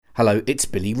Hello, it's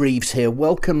Billy Reeves here.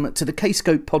 Welcome to the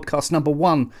Kscope podcast number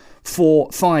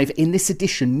 145. In this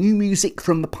edition, new music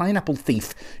from The Pineapple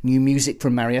Thief, new music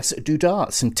from Marius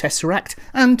Duda, some Tesseract,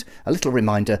 and a little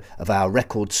reminder of our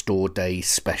Record Store Day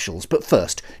specials. But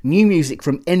first, new music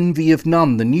from Envy of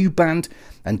None, the new band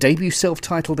and debut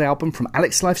self-titled album from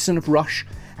Alex Lifeson of Rush,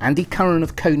 Andy Curran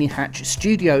of Coney Hatch,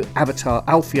 Studio Avatar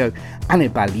Alfio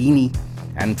Anibalini,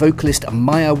 and vocalist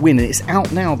Maya Wynn. It's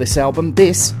out now, this album.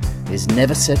 This is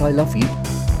Never Said I Love You.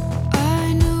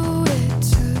 I know it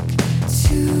took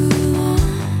too long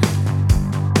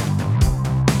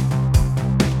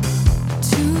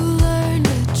to learn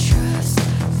to trust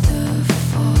the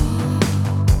fall.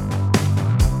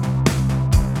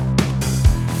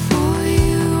 For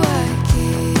you I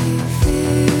gave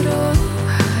it all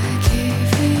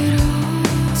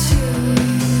to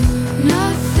you.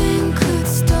 Nothing could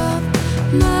stop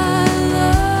my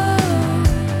love.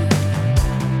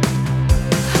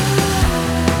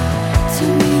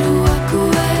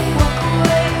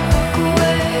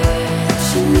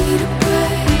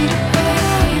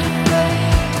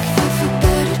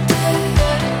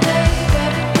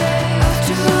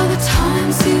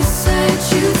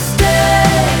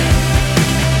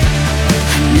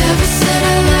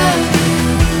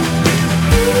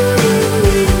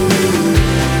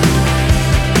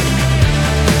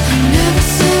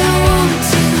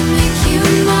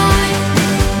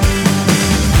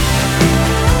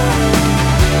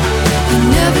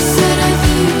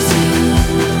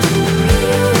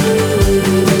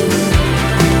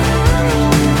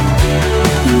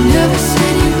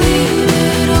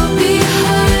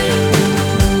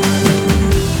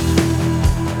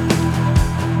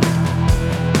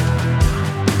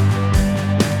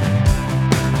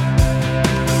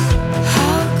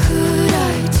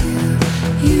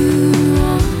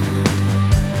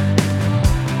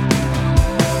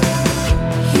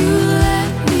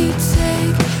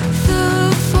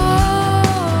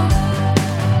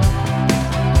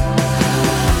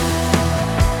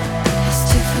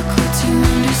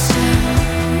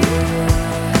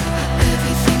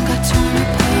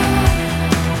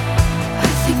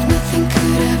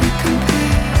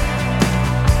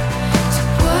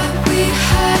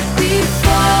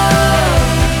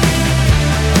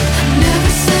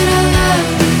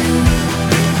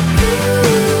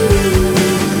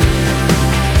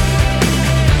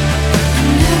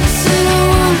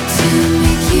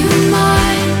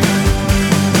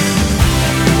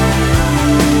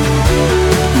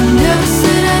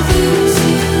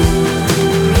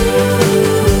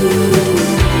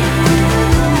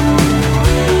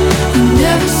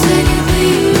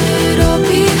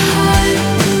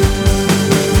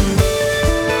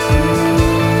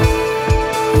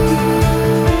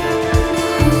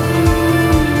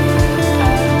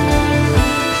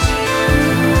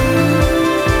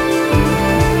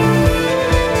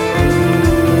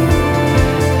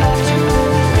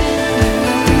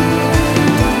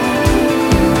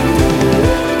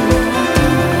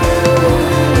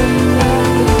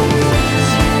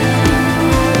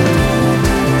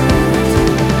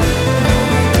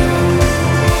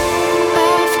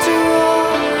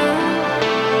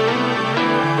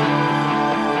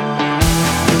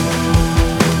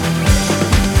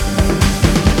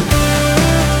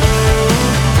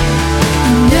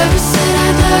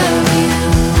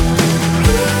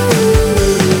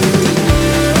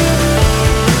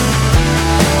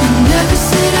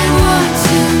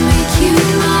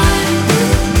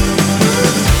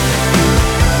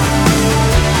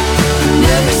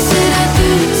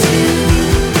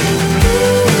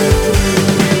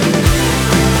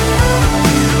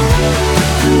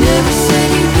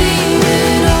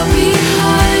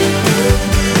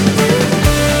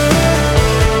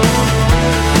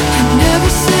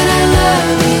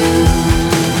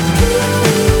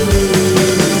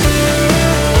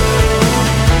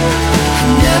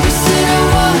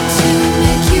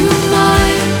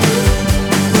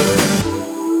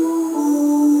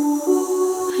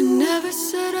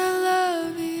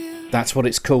 That's what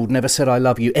it's called, Never Said I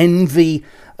Love You. Envy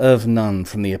of None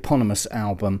from the eponymous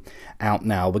album out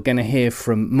now. We're going to hear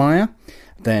from Maya,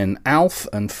 then Alf,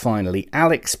 and finally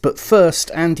Alex. But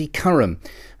first, Andy Curran.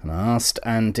 And I asked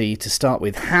Andy to start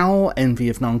with how Envy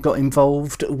of None got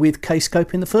involved with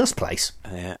Kscope in the first place.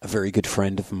 A very good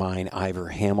friend of mine, Ivor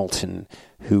Hamilton,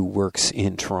 who works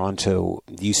in Toronto,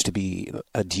 used to be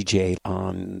a DJ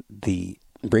on the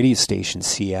radio station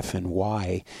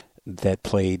CFNY that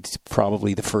played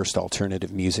probably the first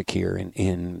alternative music here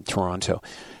in Toronto.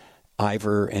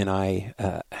 Ivor and I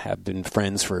have been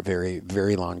friends for a very,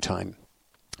 very long time,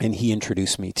 and he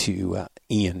introduced me to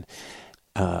Ian.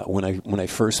 when I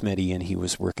first met Ian, he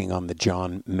was working on the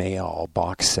John Mayall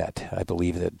box set. I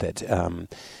believe that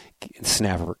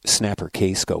Snapper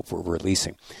K-Scope were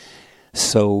releasing.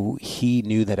 So he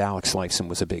knew that Alex Lifeson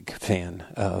was a big fan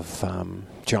of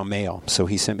John Mayall. So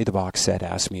he sent me the box set,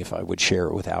 asked me if I would share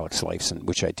it with Alex Lifeson,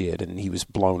 which I did, and he was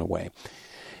blown away.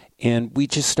 And we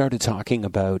just started talking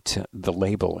about the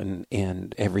label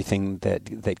and everything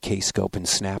that K-Scope and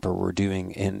Snapper were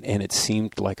doing. And it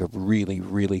seemed like a really,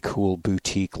 really cool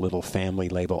boutique little family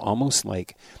label, almost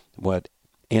like what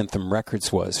Anthem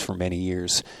Records was for many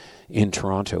years in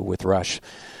Toronto with Rush.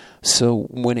 So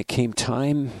when it came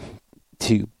time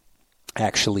to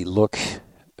actually look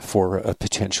for a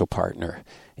potential partner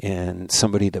and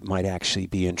somebody that might actually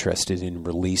be interested in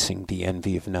releasing the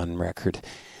Envy of None record,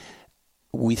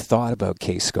 we thought about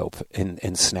K-Scope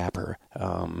and Snapper.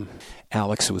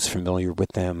 Alex was familiar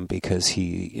with them because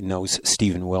he knows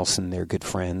Steven Wilson. They're good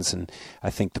friends, and I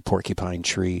think the Porcupine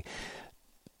Tree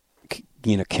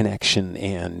connection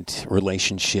and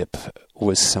relationship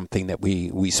was something that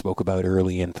we spoke about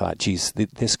early and thought, geez,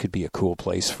 this could be a cool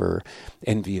place for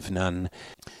Envy of None.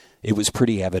 It was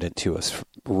pretty evident to us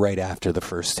right after the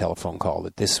first telephone call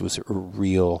that this was a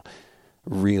real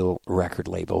record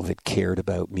label that cared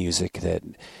about music, that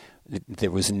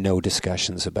there was no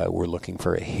discussions about we're looking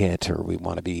for a hit or we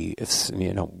want to be,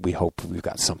 we hope we've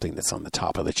got something that's on the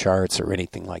top of the charts or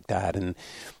anything like that. And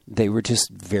they were just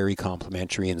very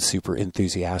complimentary and super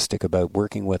enthusiastic about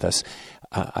working with us.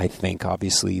 I think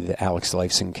obviously the Alex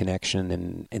Lifeson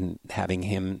connection and having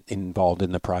him involved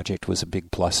in the project was a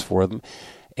big plus for them.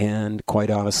 And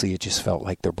quite honestly, it just felt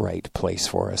like the right place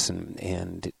for us.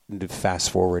 And fast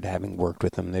forward, having worked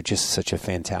with them, they're just such a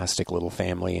fantastic little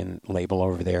family and label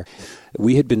over there.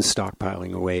 We had been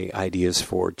stockpiling away ideas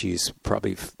for,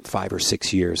 probably 5 or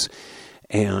 6 years.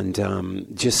 And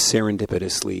just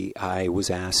serendipitously, I was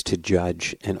asked to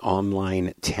judge an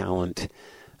online talent,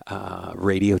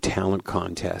 radio talent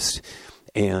contest.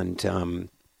 And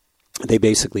they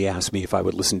basically asked me if I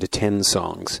would listen to 10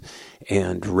 songs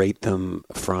and rate them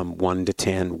from 1 to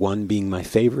 10, 1 being my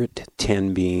favorite,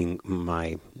 10 being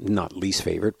my not least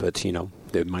favorite, but,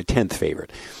 my 10th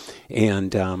favorite.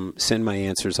 And send my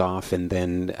answers off. And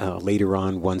then later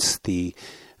on, once the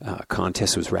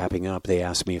contest was wrapping up, they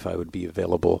asked me if I would be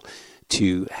available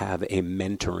to have a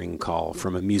mentoring call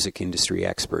from a music industry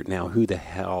expert. Now, who the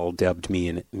hell dubbed me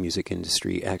a music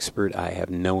industry expert? I have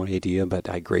no idea, but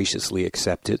I graciously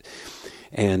accepted.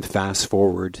 And fast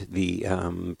forward, the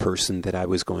person that I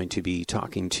was going to be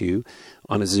talking to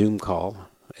on a Zoom call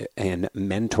and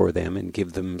mentor them and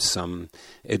give them some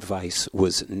advice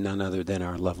was none other than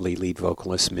our lovely lead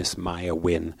vocalist, Miss Maya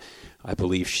Wynn. I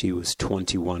believe she was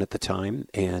 21 at the time,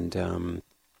 and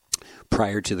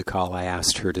prior to the call, I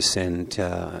asked her to send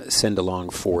along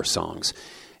 4 songs.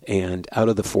 And out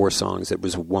of the 4 songs, there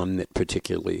was one that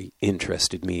particularly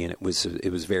interested me, and it was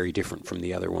very different from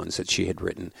the other ones that she had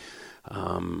written.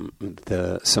 Some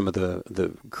of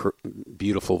the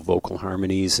beautiful vocal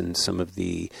harmonies and some of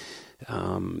the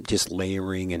just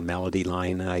layering and melody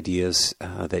line ideas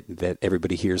that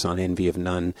everybody hears on Envy of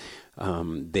None,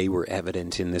 they were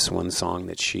evident in this one song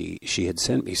that she had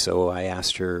sent me. So I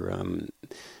asked her,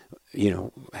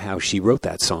 how she wrote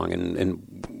that song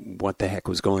and what the heck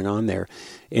was going on there.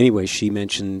 Anyway, she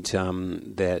mentioned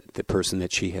that the person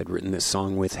that she had written this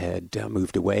song with had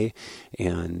moved away,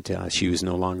 and she was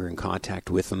no longer in contact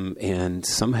with them. And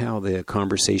somehow the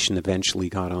conversation eventually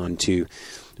got on to,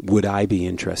 would I be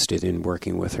interested in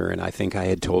working with her? And I think I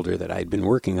had told her that I'd been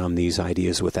working on these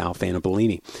ideas with Al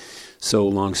Fanabolini. So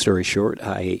long story short,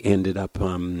 I ended up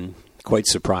quite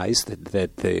surprised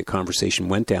that the conversation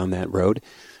went down that road.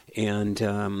 And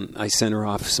I sent her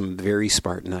off some very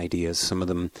Spartan ideas, some of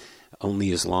them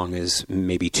only as long as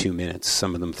maybe 2 minutes,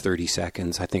 some of them 30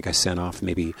 seconds. I think I sent off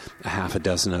maybe a half a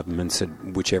dozen of them and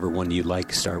said, whichever one you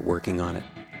like, start working on it.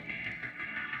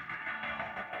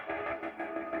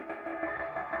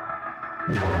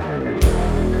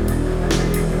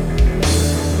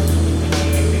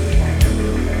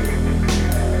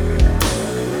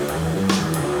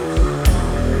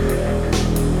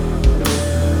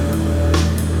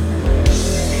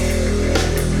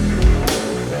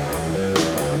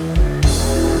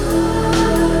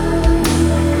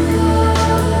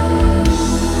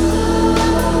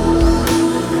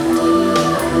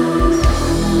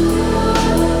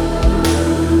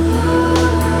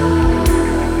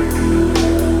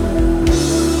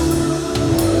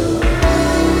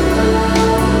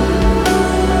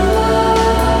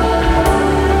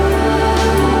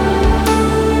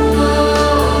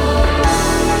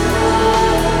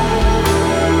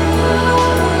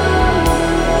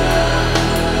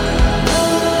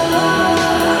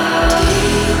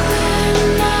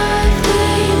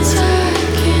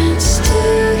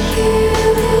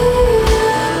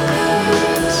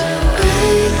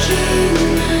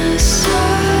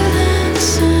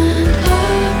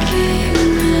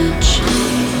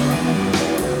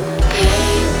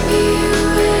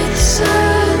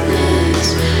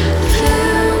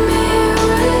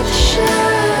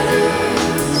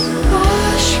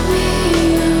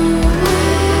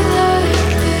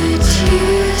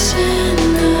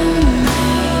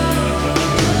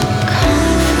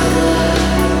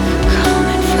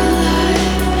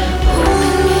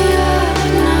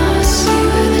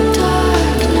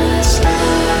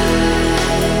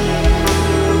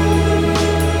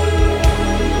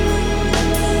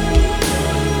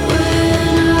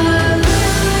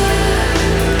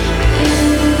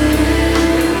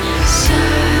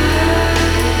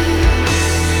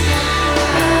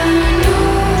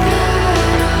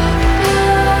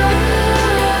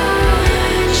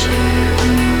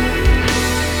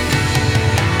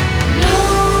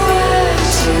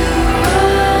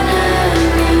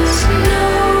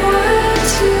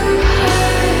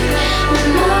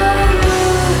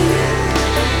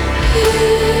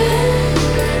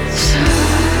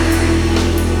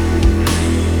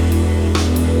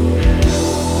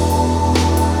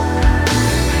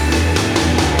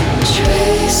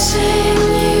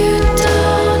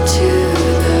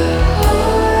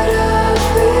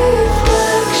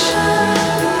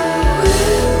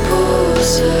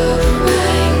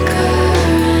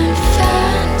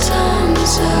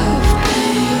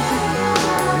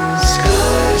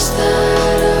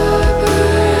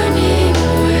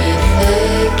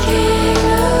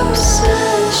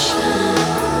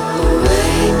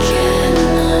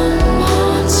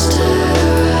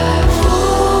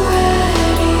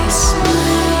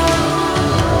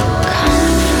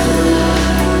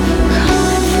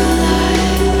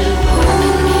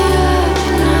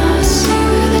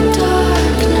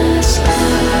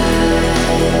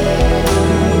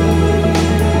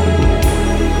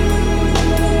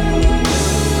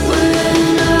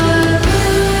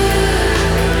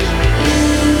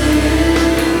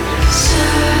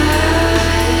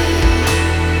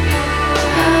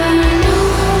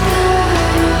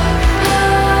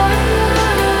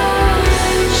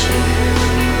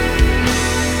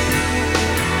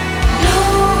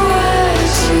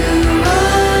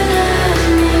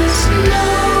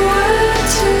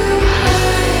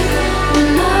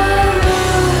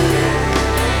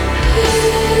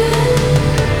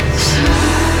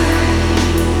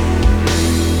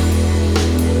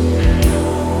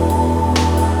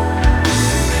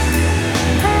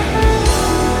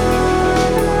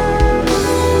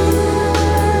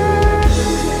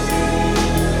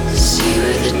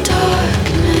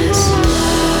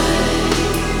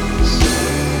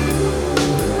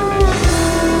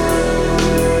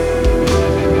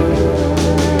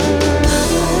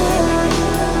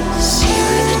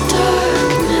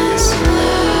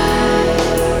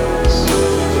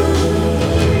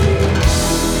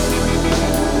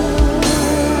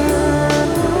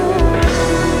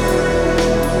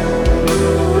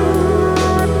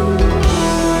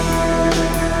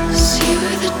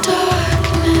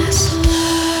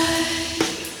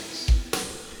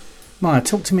 Maya,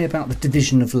 talk to me about the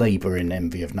division of labour in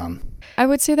Envy of None. I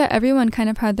would say that everyone kind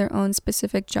of had their own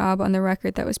specific job on the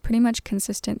record that was pretty much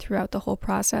consistent throughout the whole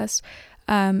process.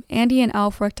 Andy and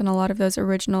Alf worked on a lot of those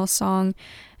original song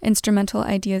instrumental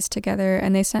ideas together,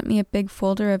 and they sent me a big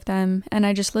folder of them, and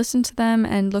I just listened to them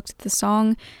and looked at the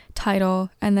song title,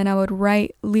 and then I would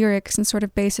write lyrics and sort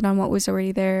of base it on what was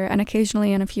already there. And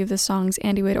occasionally on a few of the songs,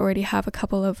 Andy would already have a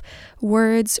couple of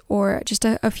words or just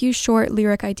a few short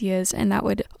lyric ideas, and that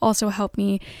would also help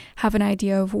me have an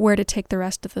idea of where to take the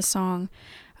rest of the song.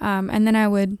 And then I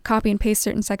would copy and paste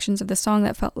certain sections of the song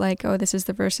that felt like, oh, this is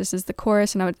the verse, this is the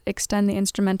chorus, and I would extend the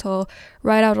instrumental,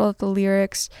 write out all of the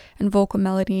lyrics and vocal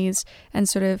melodies, and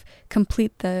sort of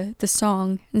complete the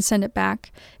song and send it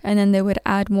back. And then they would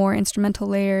add more instrumental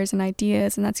layers and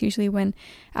ideas, and that's usually when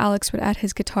Alex would add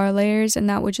his guitar layers, and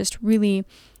that would just really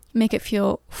make it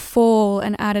feel full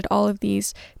and added all of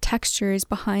these textures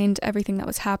behind everything that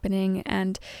was happening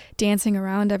and dancing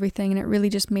around everything, and it really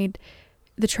just made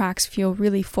the tracks feel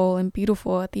really full and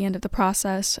beautiful at the end of the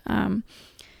process.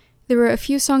 There were a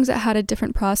few songs that had a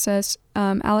different process.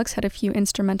 Alex had a few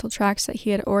instrumental tracks that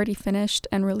he had already finished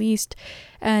and released,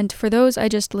 and for those I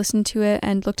just listened to it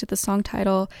and looked at the song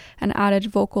title and added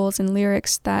vocals and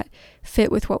lyrics that fit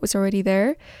with what was already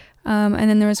there. And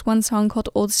then there was one song called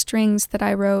Old Strings that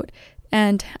I wrote,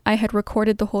 and I had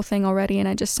recorded the whole thing already, and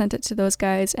I just sent it to those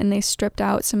guys, and they stripped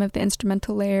out some of the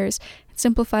instrumental layers,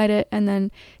 simplified it, and then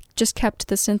just kept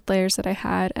the synth layers that I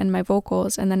had and my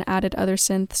vocals, and then added other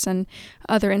synths and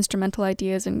other instrumental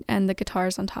ideas and the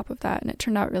guitars on top of that, and it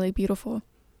turned out really beautiful.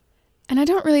 And I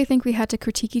don't really think we had to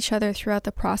critique each other throughout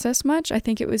the process much. I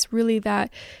think it was really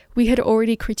that we had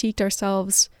already critiqued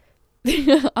ourselves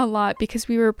a lot because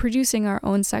we were producing our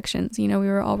own sections. You know, we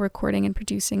were all recording and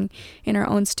producing in our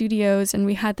own studios, and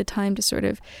we had the time to sort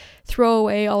of throw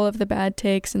away all of the bad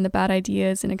takes and the bad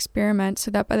ideas and experiment, so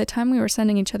that by the time we were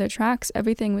sending each other tracks,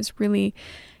 everything was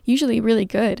usually really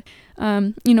good.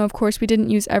 You know, of course, we didn't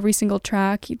use every single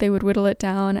track. They would whittle it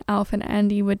down. Alf and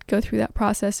Andy would go through that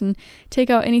process and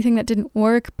take out anything that didn't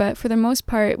work, but for the most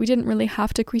part, we didn't really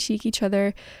have to critique each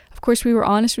other. Of course, we were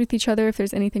honest with each other if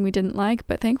there's anything we didn't like,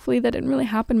 but thankfully that didn't really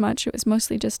happen much. It was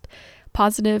mostly just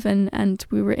positive, and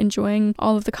we were enjoying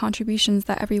all of the contributions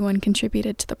that everyone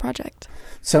contributed to the project.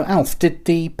 So, Alf, did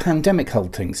the pandemic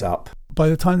hold things up? By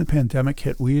the time the pandemic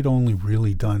hit, we had only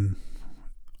really done,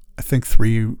 I think,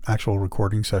 3 actual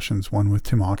recording sessions, one with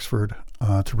Tim Oxford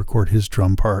to record his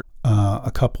drum part,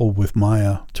 a couple with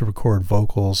Maya to record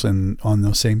vocals, and on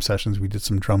those same sessions we did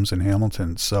some drums in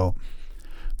Hamilton. So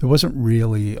there wasn't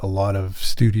really a lot of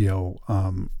studio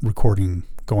recording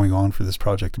going on for this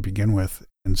project to begin with.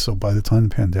 And so by the time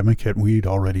the pandemic hit, we'd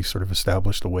already sort of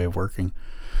established a way of working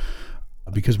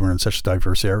because we're in such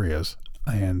diverse areas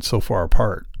and so far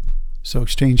apart. So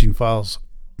exchanging files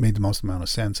made the most amount of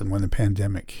sense. And when the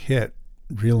pandemic hit,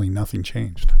 really nothing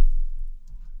changed.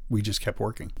 We just kept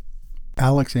working.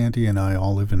 Alex, Andy, and I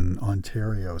all live in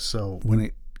Ontario. So when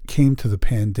it came to the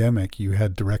pandemic, you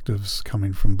had directives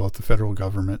coming from both the federal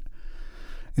government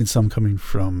and some coming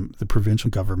from the provincial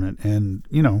government. And,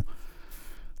 you know,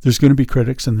 there's going to be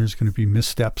critics and there's going to be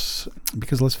missteps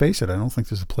because, let's face it, I don't think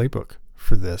there's a playbook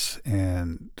for this.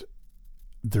 And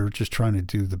they're just trying to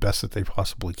do the best that they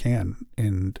possibly can.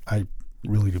 And I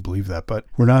really do believe that. But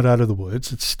we're not out of the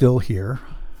woods. It's still here.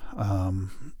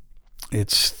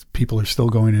 People are still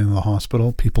going into the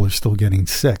hospital. People are still getting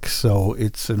sick. So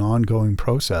it's an ongoing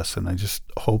process. And I just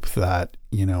hope that,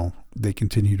 you know, they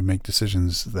continue to make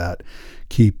decisions that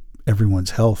keep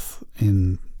everyone's health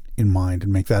in mind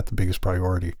and make that the biggest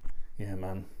priority. Yeah,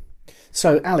 man.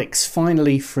 So, Alex,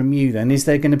 finally from you then, is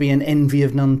there going to be an Envy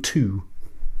of None 2?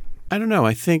 I don't know.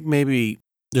 I think maybe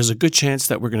there's a good chance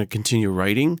that we're going to continue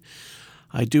writing.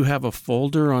 I do have a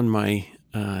folder on my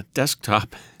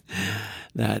desktop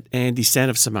that Andy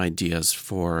sent us some ideas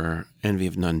for Envy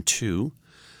of None 2,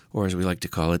 or as we like to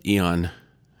call it, Eon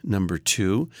number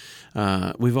 2.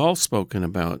 We've all spoken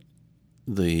about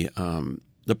the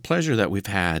pleasure that we've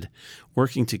had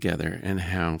working together and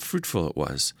how fruitful it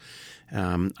was.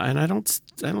 And I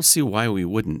don't see why we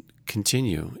wouldn't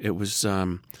continue. It was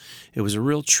a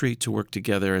real treat to work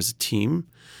together as a team.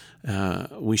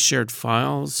 We shared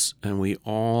files and we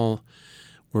all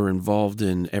were involved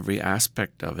in every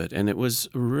aspect of it. And it was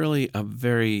really a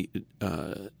very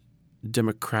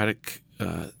democratic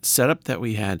setup that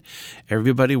we had.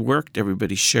 Everybody worked,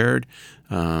 everybody shared.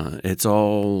 It's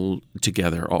all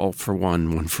together, all for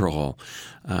one for all.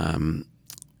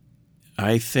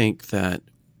 I think that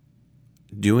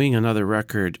doing another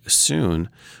record soon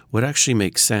would actually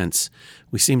make sense.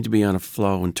 We seem to be on a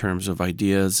flow in terms of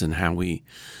ideas and how we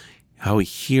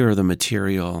hear the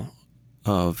material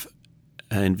of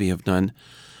Envy of None.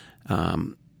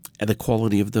 And the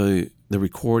quality of the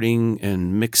recording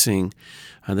and mixing,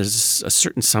 there's a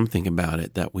certain something about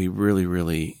it that we really,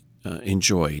 really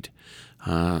enjoyed.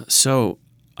 So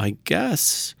I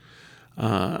guess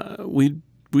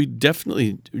we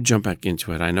definitely jump back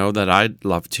into it. I know that I'd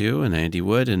love to, and Andy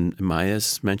would, and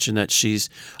Maya's mentioned that she's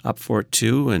up for it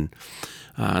too, and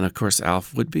of course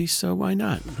Alf would be. So why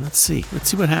not? Let's see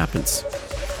what happens.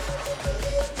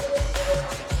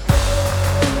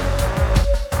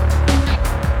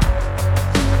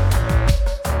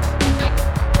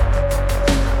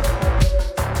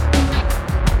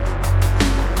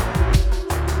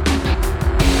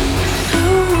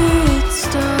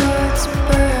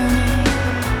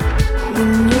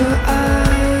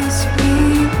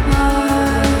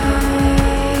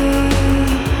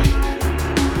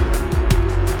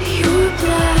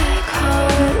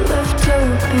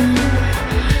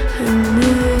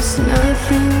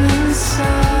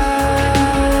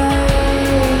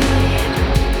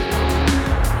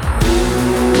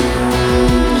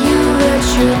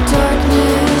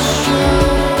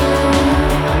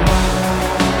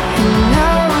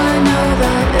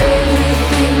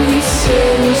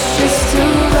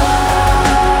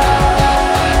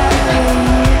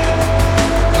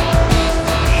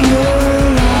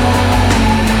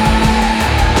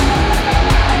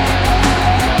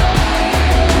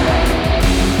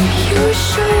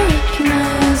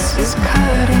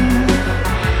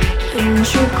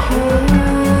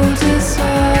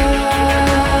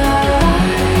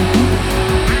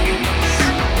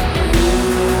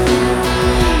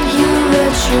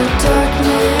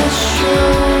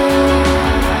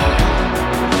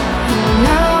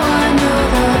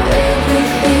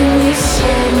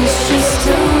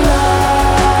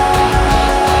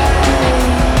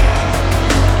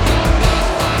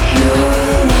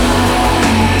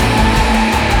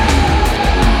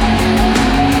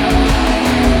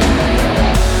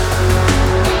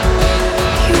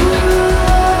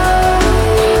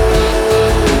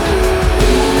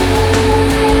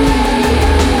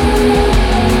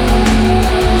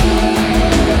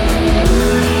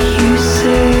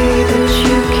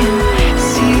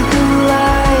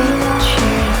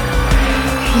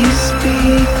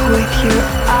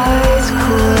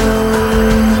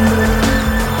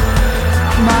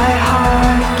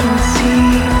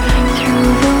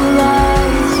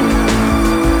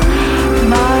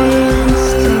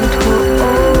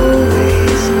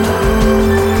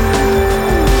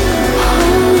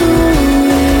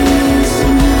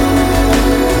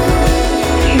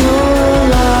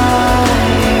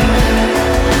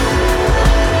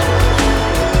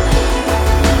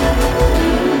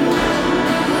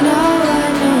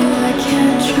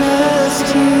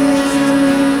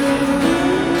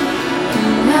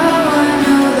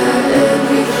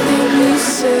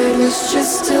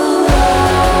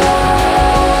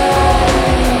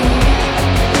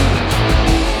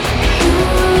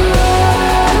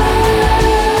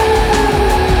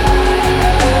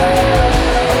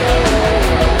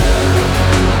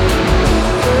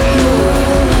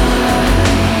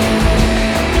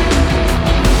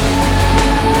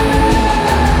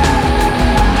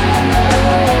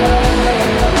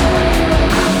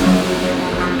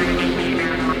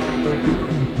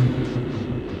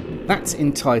 That's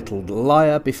entitled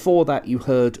Liar. Before that you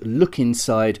heard Look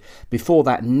Inside. Before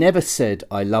that, Never Said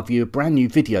I Love You. A brand new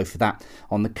video for that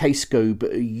on the Kscope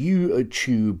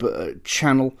YouTube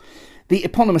channel. The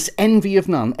eponymous Envy of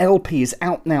None LP is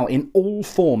out now in all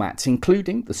formats,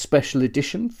 including the special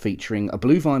edition featuring a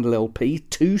blue vinyl LP,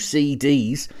 2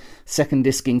 CDs, second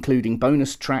disc including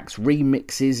bonus tracks,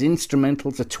 remixes,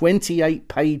 instrumentals, a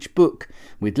 28-page book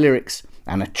with lyrics,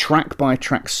 and a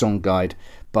track-by-track song guide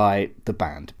by the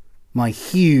band. My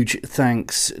huge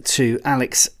thanks to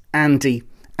Alex, Andy,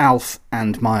 Alf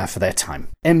and Maya for their time.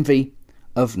 Envy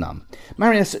of None.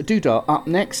 Marius Dudar up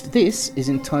next. This is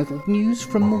entitled News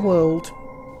from the World.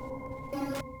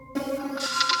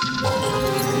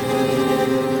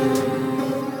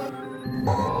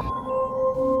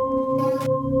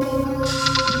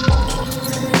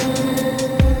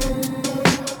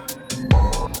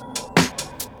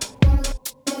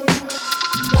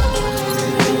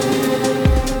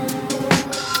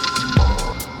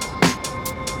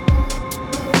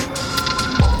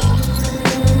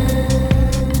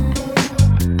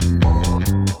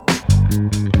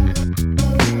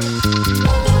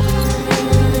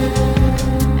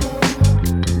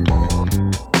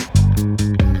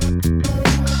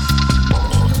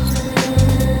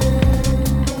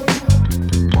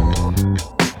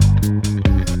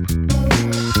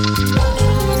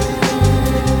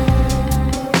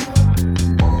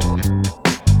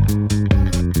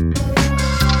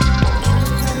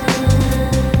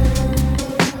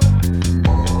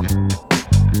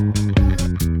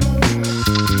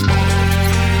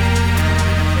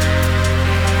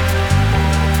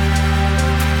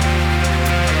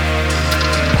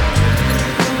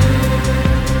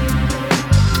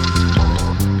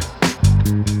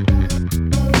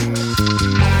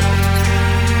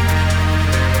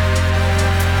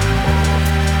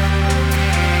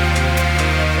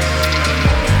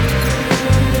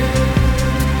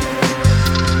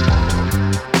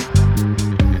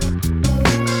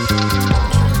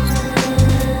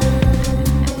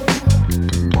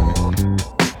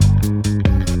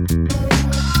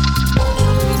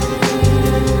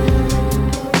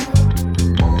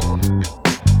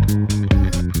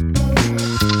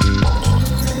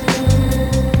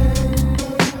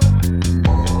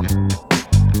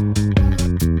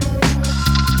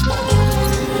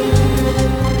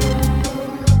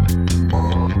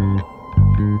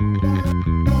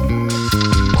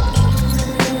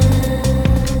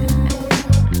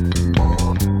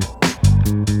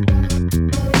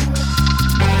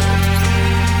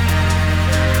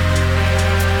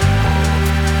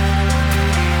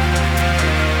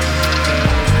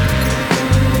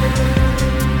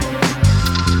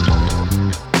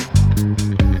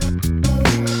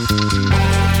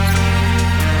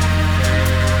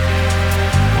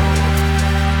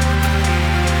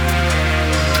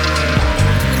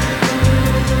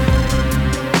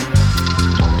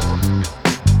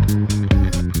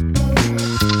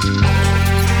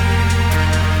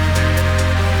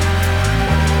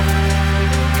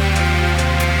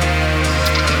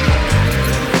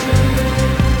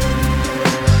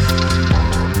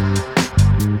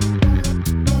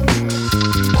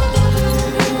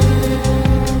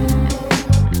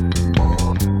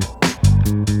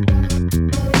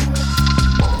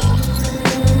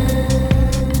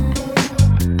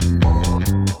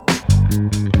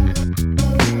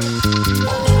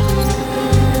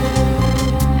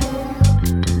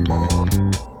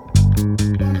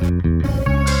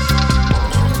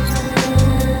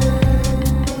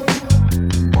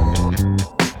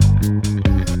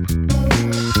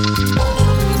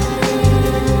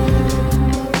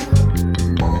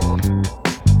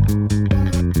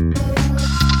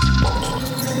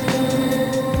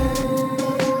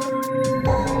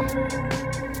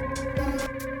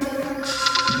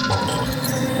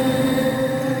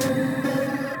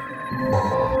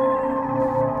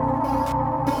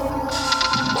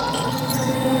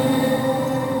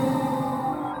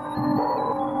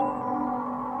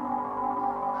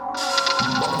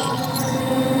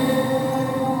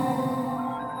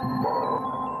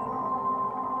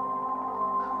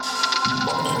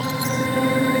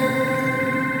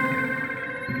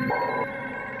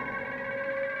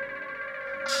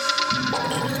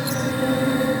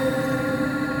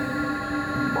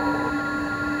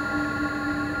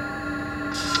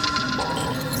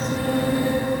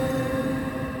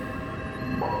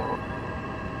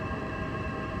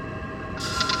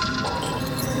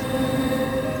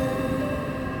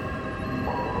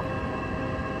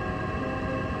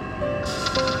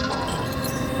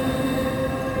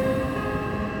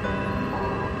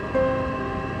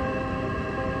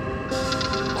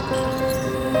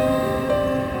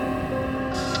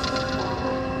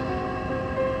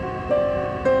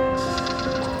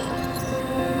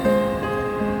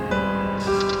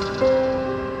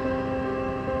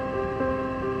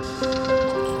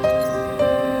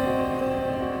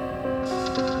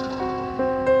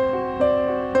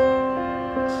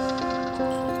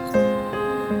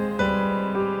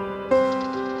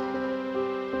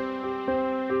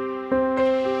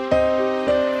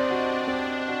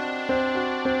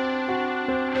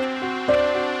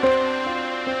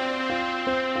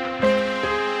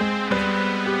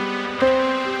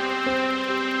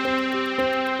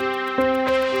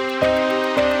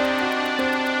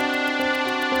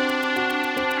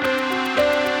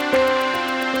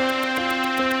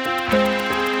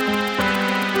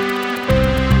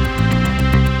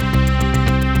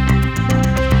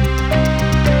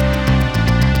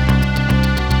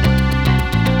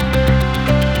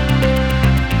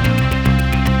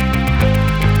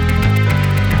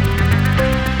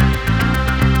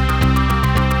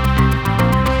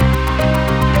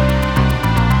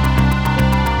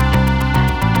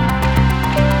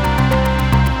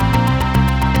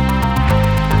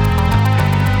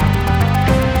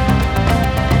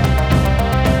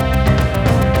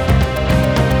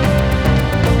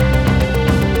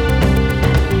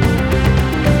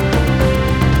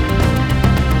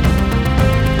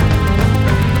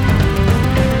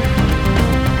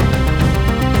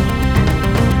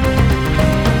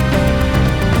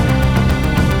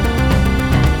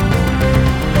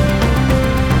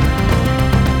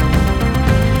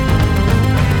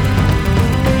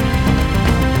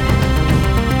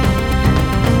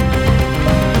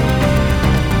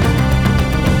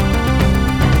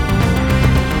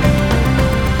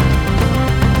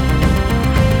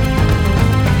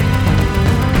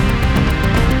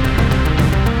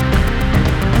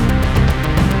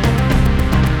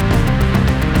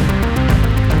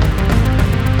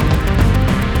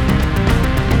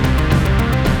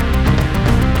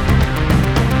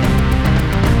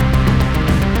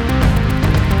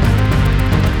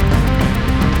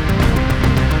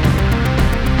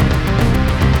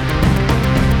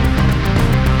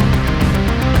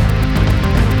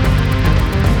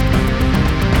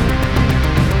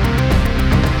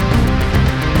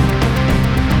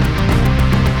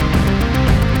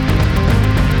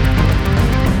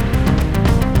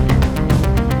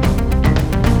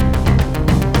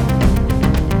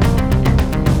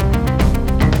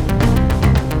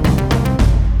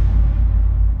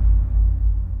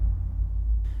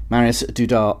 Marius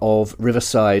Dudar of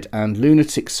Riverside and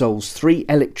Lunatic Soul's 3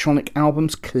 electronic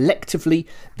albums, collectively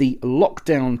the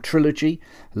Lockdown Trilogy,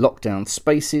 Lockdown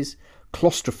Spaces,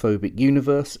 Claustrophobic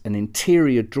Universe and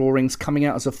Interior Drawings, coming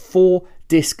out as a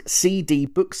 4-disc CD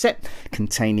book set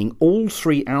containing all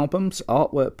 3 albums,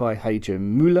 artwork by Heijo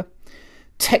Müller,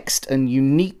 text and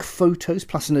unique photos,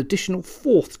 plus an additional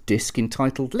 4th disc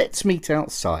entitled Let's Meet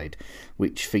Outside,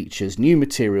 which features new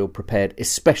material prepared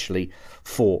especially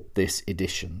for this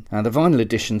edition. Now, the vinyl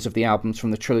editions of the albums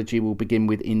from the trilogy will begin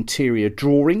with Interior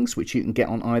Drawings, which you can get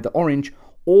on either orange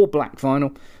or black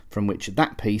vinyl, from which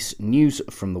that piece, News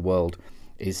from the World,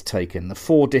 is taken. The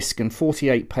 4-disc and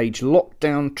 48-page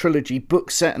Lockdown Trilogy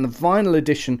book set and the vinyl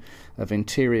edition of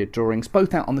Interior Drawings,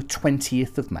 both out on the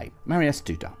 20th of May. Marius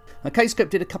Dudar. Kscope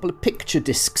did a couple of picture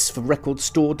discs for Record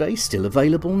Store Day, still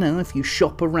available now if you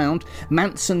shop around.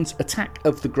 Manson's Attack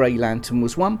of the Grey Lantern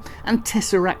was one, and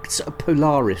Tesseract's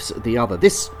Polaris the other.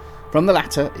 This, from the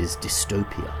latter, is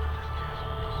Dystopia.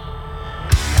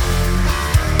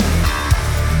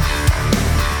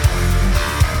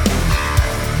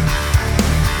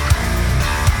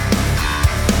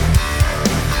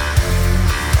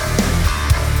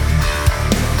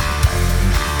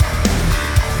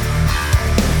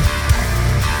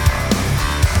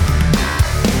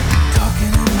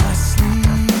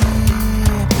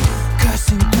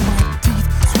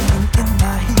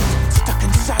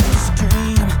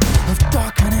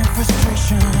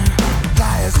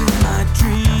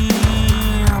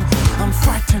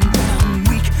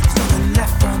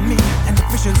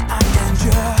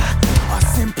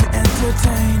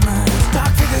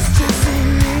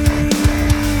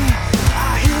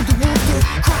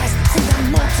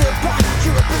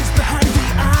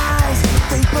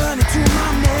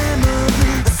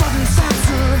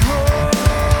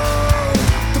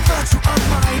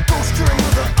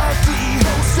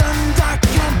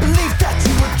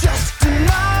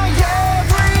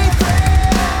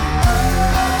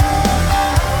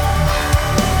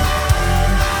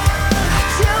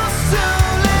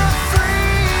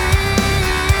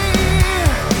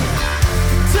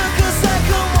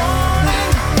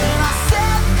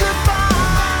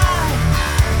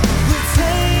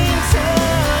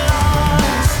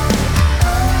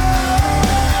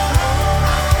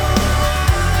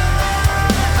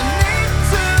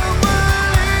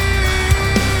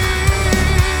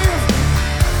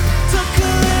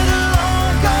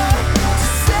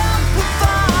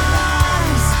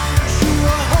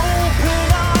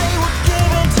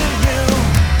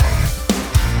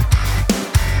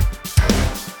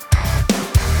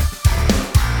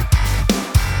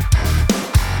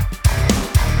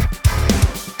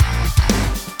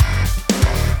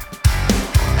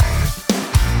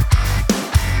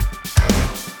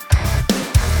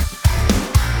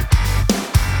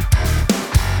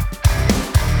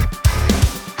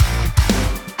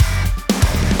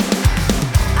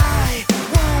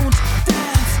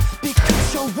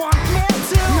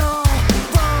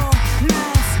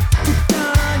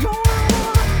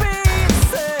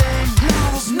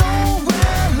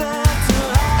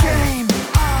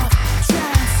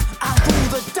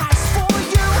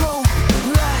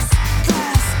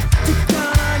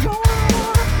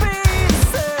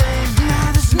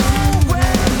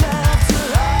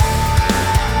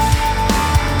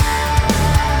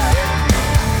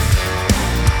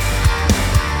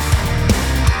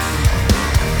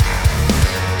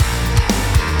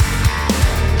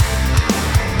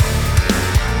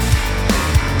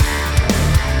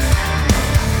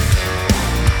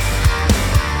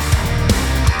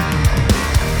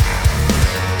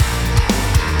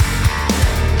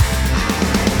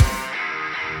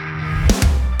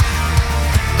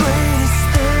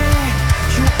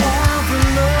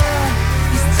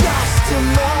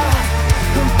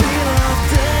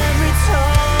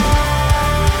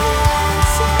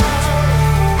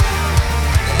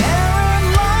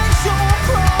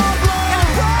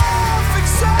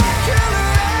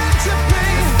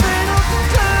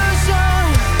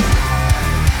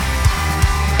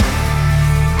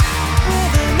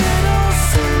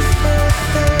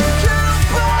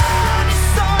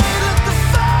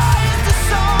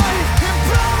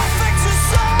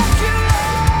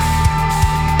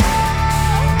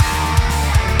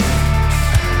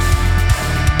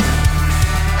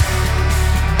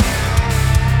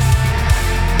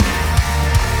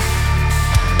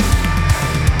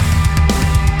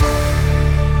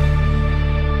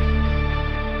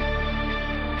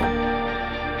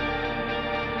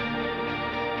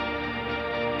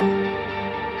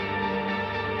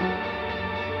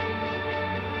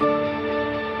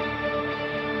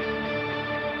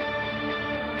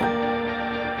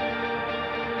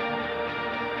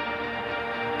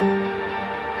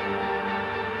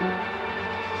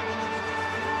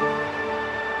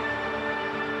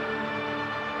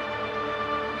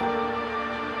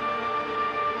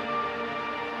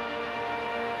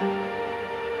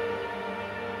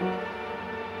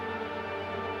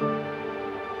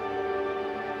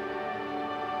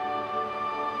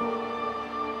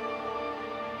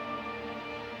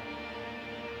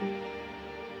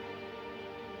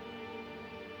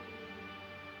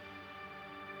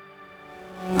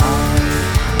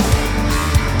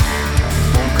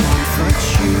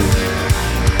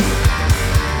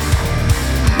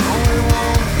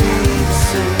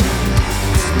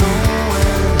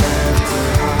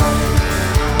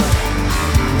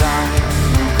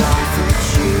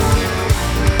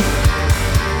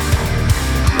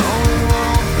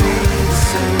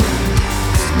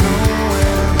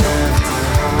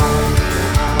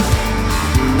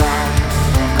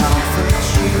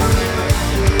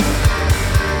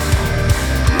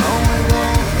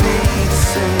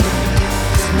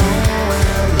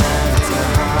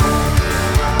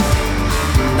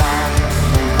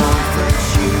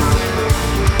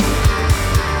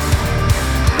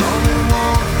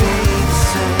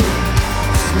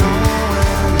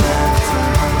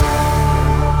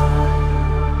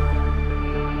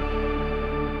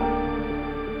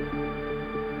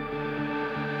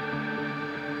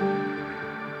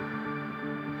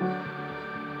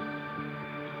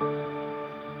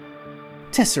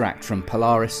 Tesseract from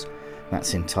Polaris,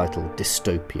 that's entitled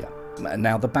Dystopia.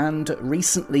 Now, the band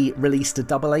recently released a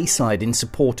double A-side in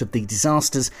support of the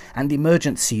Disasters and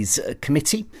Emergencies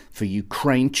Committee for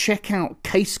Ukraine. Check out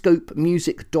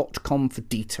kscopemusic.com for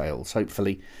details.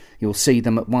 Hopefully you'll see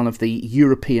them at one of the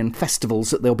European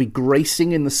festivals that they'll be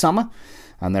gracing in the summer.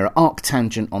 And they're at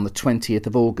Arctangent on the 20th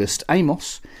of August.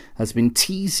 Amos has been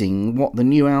teasing what the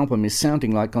new album is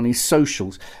sounding like on his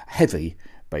socials. Heavy,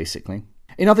 basically.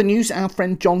 In other news, our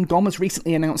friend John Gomm has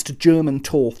recently announced a German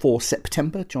tour for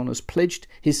September. John has pledged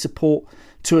his support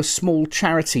to a small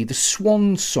charity, the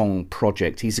Swan Song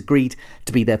Project. He's agreed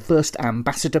to be their first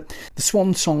ambassador. The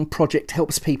Swan Song Project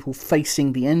helps people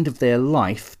facing the end of their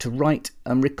life to write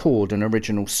and record an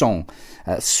original song.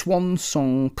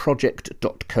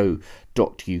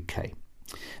 swansongproject.co.uk.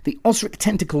 The Osric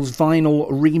Tentacles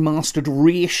vinyl remastered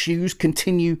reissues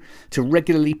continue to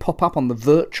regularly pop up on the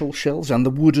virtual shelves and the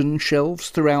wooden shelves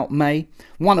throughout May.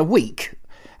 One a week.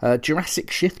 Jurassic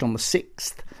Shift on the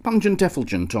 6th, Pungent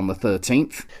Effulgent on the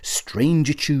 13th,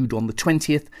 Strangitude on the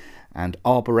 20th, and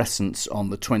Arborescence on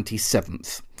the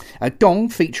 27th. Gong,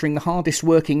 featuring the hardest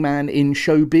working man in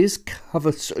showbiz,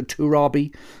 covers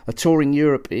Turabi, touring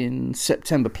Europe in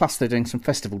September, plus they're doing some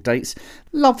festival dates.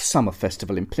 Love Summer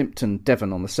Festival in Plympton,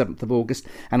 Devon on the 7th of August,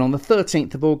 and on the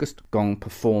 13th of August, Gong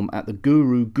perform at the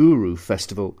Guru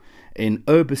Festival in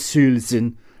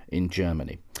Obersulzin in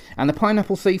Germany. And the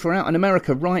Pineapple Thief are out in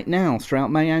America right now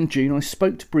throughout May and June. I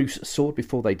spoke to Bruce Sword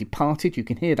before they departed. You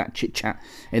can hear that chit-chat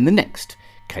in the next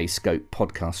Kscope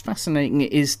podcast. Fascinating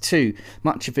it is too.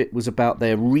 Much of it was about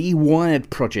their Rewired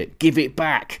project, Give It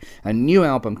Back, a new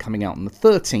album coming out on the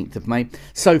 13th of May.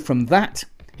 So from that,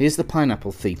 here's the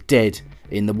Pineapple Thief, Dead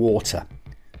in the Water.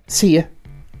 See ya.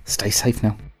 Stay safe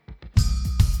now.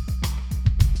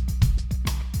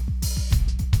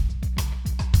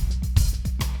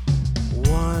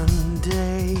 One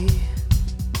day,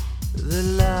 the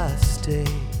last day,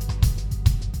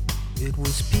 it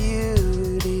was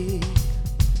beauty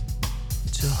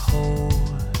to hold.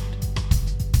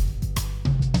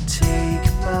 Take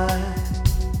back,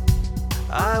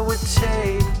 I would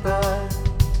take back,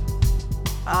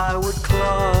 I would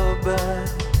claw back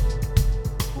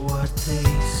what they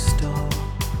stole.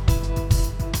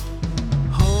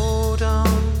 Hold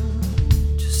on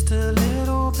just a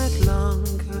little bit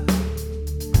longer.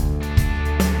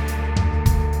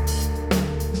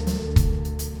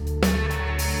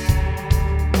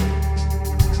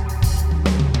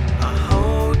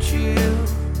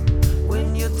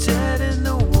 Dead in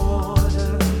the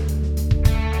water,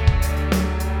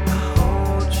 I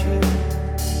hold you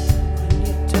when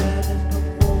you're dead in the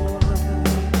water.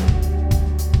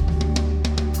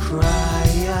 Cry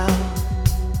out,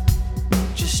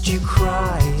 just you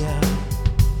cry out.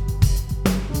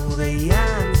 Will they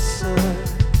answer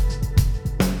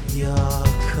your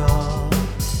call?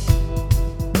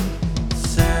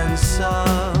 Sense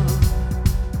of,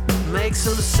 make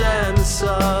some sense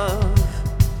of.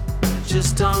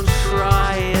 Just don't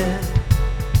try it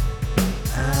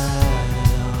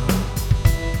at all.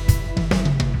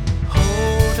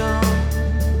 Hold on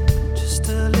just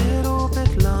a little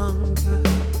bit longer.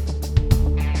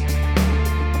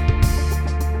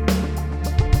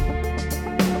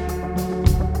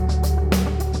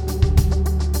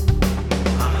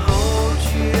 I hold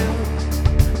you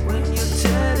when you're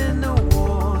dead in the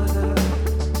water.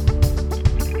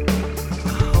 I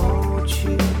hold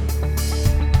you.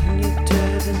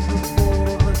 Dead in the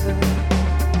water.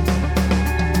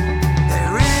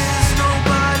 There is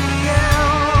nobody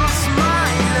else,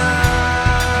 my love.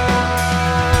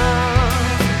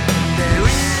 There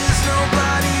is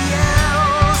nobody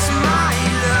else, my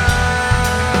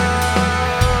love.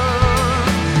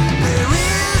 There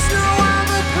is no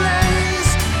other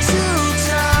place to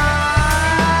die.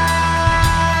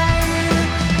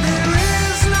 There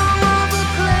is no other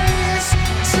place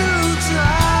to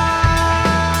die.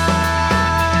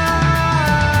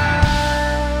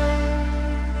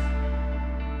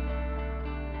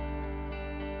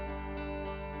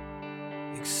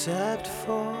 Except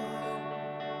for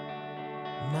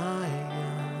my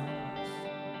arms.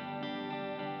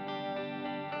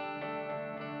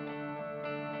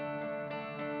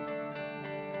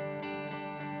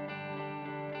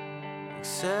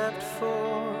 Except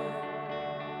for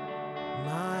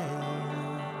my arms.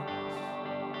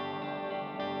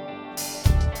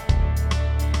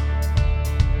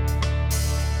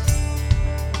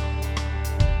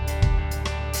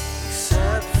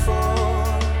 Except for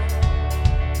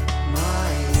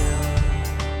my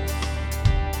arms.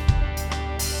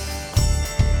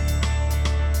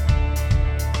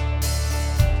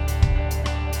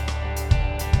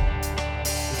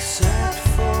 Except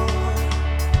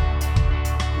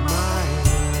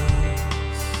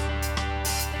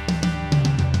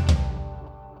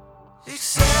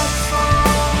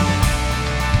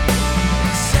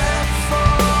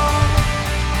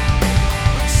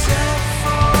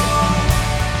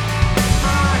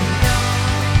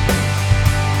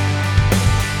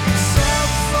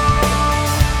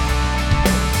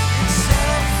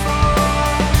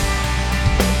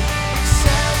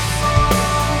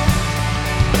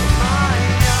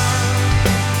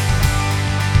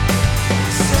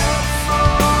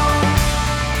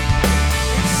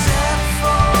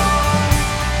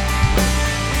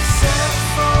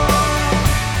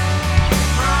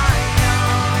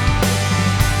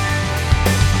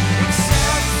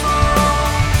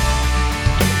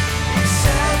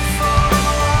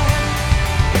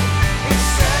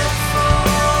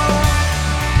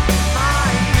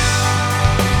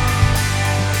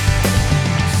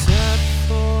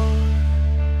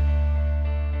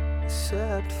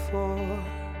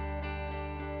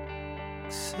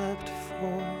slept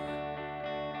for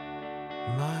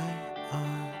my